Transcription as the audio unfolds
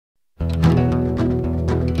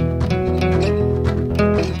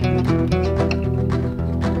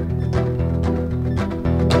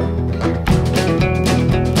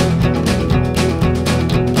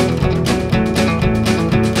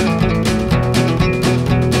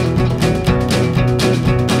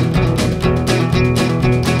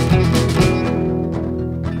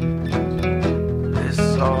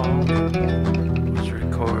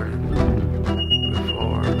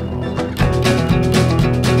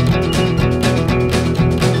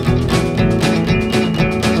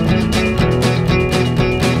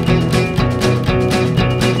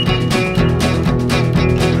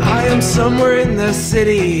the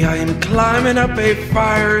city, I am climbing up a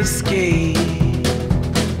fire escape.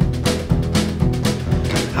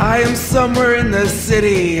 I am somewhere in the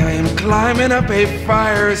city, I am climbing up a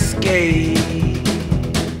fire escape.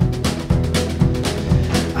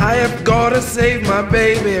 I have got to save my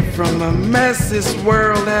baby from a mess this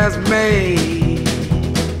world has made.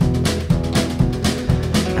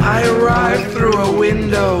 I arrive through a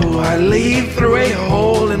window, I leave through a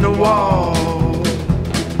hole in the wall.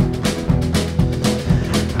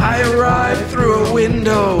 I arrive through a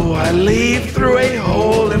window, I leave through a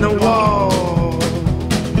hole in the wall.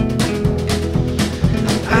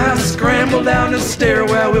 I scramble down the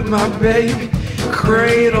stairwell with my baby,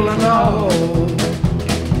 cradle and all.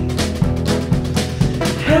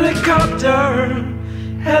 Helicopter,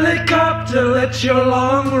 helicopter, let your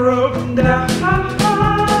long rope down.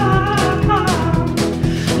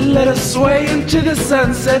 Let us sway into the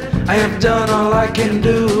sunset. I have done all I can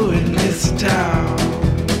do in this town.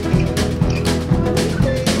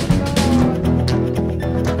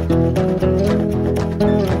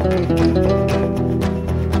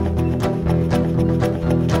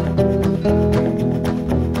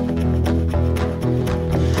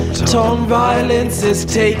 Tone violence is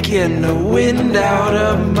taking the wind out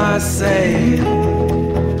of my sail.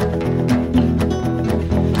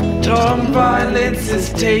 Tone violence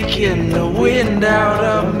is taking the wind out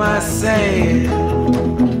of my sail.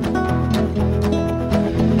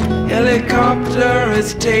 Helicopter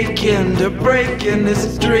is taking the break in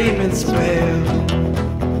this dreaming spell.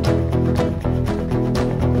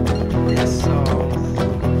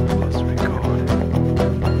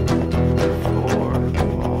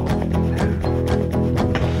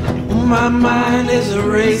 My mind is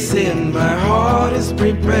racing, my heart is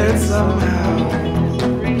prepared somehow.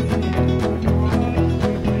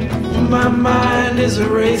 My mind is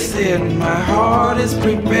racing, my heart is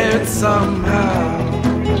prepared somehow.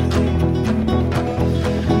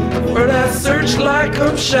 Where that searchlight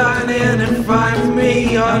comes shining and finds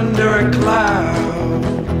me under a cloud.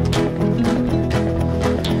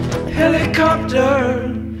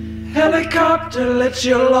 Helicopter, helicopter, let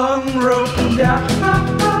your long rope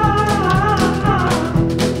down.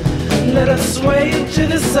 Let us sway into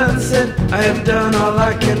the sunset. I have done all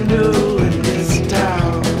I can do in this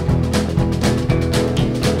town.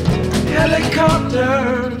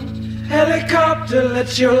 Helicopter, helicopter,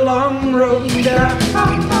 let your long rope down.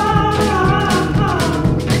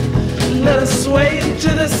 Let us sway into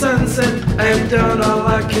the sunset. I have done all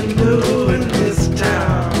I can do in this town.